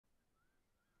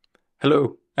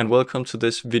Hello, and welcome to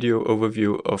this video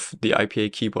overview of the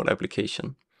IPA Keyboard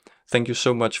application. Thank you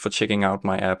so much for checking out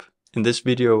my app. In this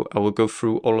video, I will go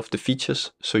through all of the features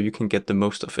so you can get the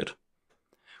most of it.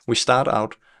 We start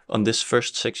out on this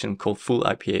first section called Full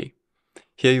IPA.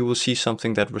 Here you will see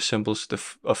something that resembles the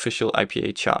official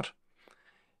IPA chart.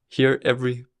 Here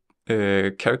every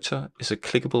character is a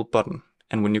clickable button,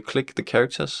 and when you click the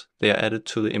characters, they are added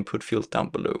to the input field down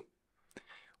below.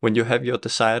 When you have your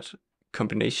desired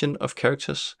combination of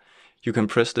characters, you can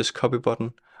press this copy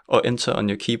button or enter on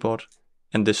your keyboard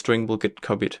and the string will get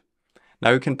copied. Now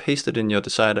you can paste it in your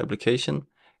desired application,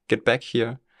 get back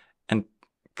here and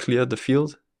clear the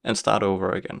field and start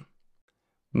over again.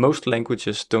 Most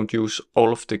languages don't use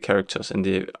all of the characters in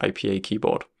the IPA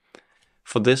keyboard.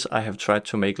 For this I have tried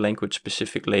to make language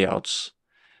specific layouts.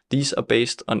 These are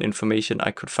based on information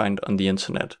I could find on the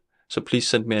internet. So please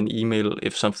send me an email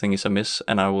if something is amiss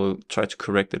and I will try to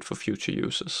correct it for future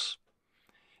users.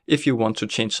 If you want to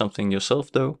change something yourself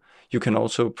though, you can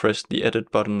also press the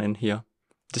edit button in here.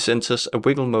 This enters a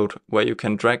wiggle mode where you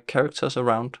can drag characters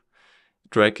around,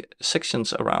 drag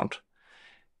sections around,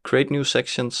 create new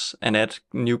sections and add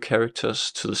new characters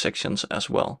to the sections as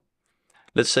well.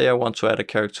 Let's say I want to add a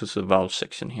character to the vowel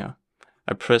section here.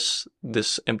 I press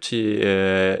this empty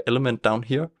element down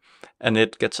here and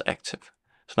it gets active.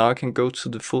 So now I can go to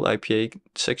the full IPA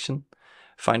section,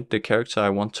 find the character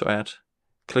I want to add,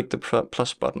 click the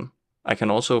plus button. I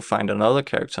can also find another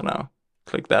character now,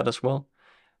 click that as well.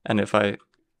 And if I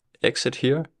exit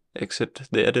here, exit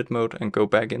the edit mode and go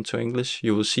back into English,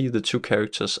 you will see the two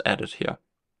characters added here.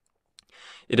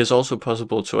 It is also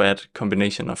possible to add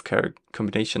combinations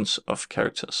of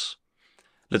characters.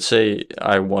 Let's say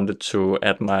I wanted to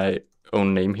add my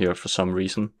own name here for some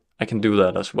reason. I can do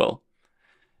that as well.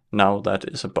 Now that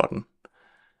is a button.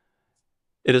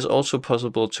 It is also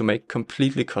possible to make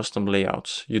completely custom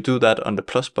layouts. You do that on the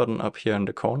plus button up here in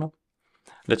the corner.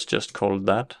 Let's just call it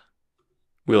that.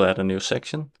 We'll add a new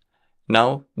section.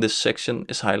 Now this section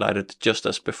is highlighted just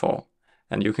as before.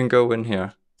 And you can go in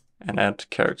here and add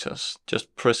characters.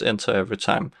 Just press enter every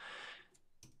time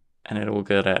and it will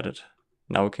get added.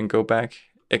 Now we can go back,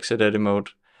 exit edit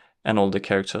mode, and all the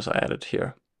characters are added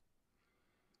here.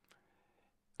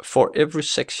 For every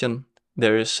section,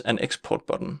 there is an export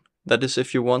button. That is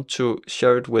if you want to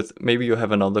share it with, maybe you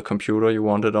have another computer you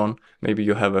want it on, maybe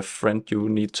you have a friend you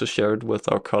need to share it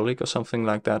with or colleague or something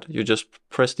like that. You just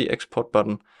press the export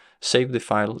button, save the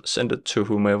file, send it to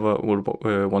whomever will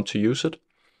want to use it.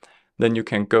 Then you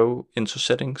can go into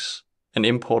settings and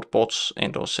import boards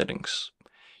and or settings.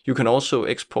 You can also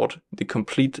export the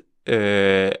complete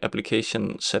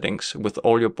application settings with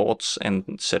all your boards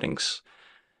and settings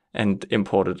and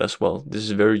import it as well. This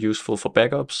is very useful for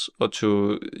backups or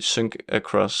to sync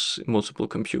across multiple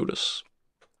computers.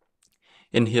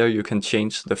 In here you can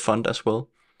change the font as well.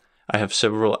 I have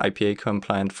several IPA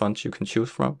compliant fonts you can choose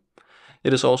from.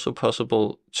 It is also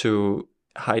possible to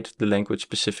hide the language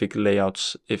specific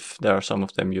layouts if there are some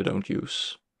of them you don't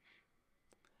use.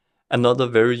 Another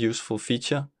very useful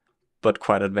feature, but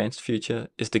quite advanced feature,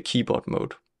 is the keyboard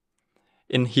mode.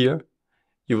 In here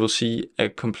you will see a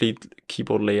complete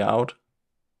keyboard layout,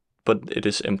 but it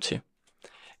is empty.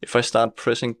 If I start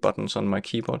pressing buttons on my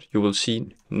keyboard, you will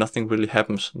see nothing really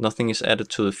happens. Nothing is added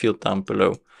to the field down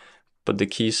below, but the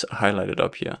keys are highlighted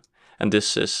up here. And this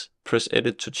says press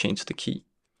edit to change the key.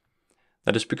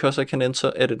 That is because I can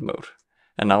enter edit mode.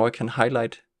 And now I can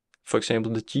highlight, for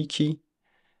example, the G key,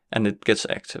 and it gets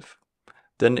active.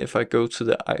 Then if I go to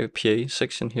the IPA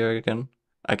section here again,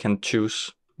 I can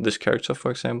choose this character,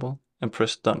 for example, and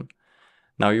press done.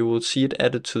 Now you will see it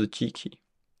added to the G key.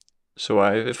 So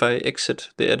if I exit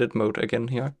the edit mode again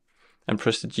here and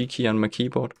press the G key on my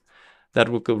keyboard, that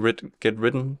will get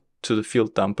written to the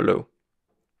field down below.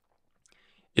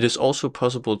 It is also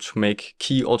possible to make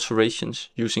key alterations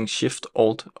using Shift,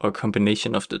 Alt, or a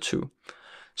combination of the two.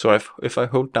 So if I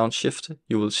hold down Shift,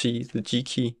 you will see the G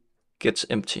key gets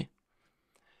empty.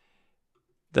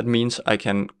 That means I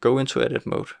can go into edit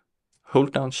mode,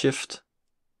 hold down Shift,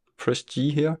 press G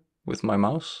here with my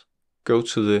mouse, go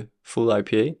to the full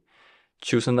IPA,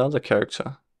 choose another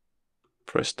character,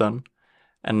 press done,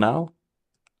 and now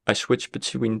I switch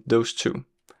between those two.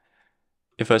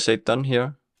 If I say done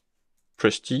here,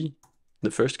 press G, the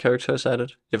first character is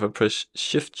added. If I press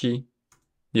Shift G,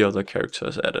 the other character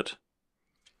is added.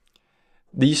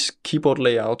 These keyboard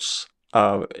layouts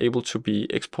are able to be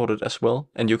exported as well,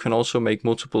 and you can also make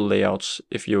multiple layouts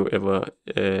if you ever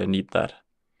need that.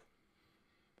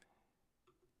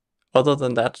 Other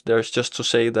than that, there's just to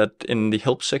say that in the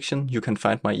help section you can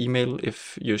find my email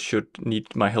if you should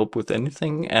need my help with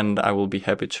anything, and I will be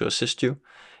happy to assist you.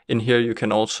 In here you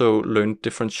can also learn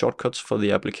different shortcuts for the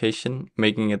application,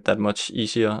 making it that much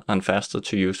easier and faster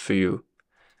to use for you.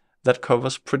 That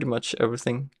covers pretty much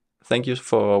everything. Thank you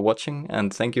for watching,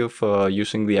 and thank you for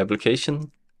using the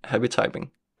application. Happy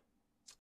typing!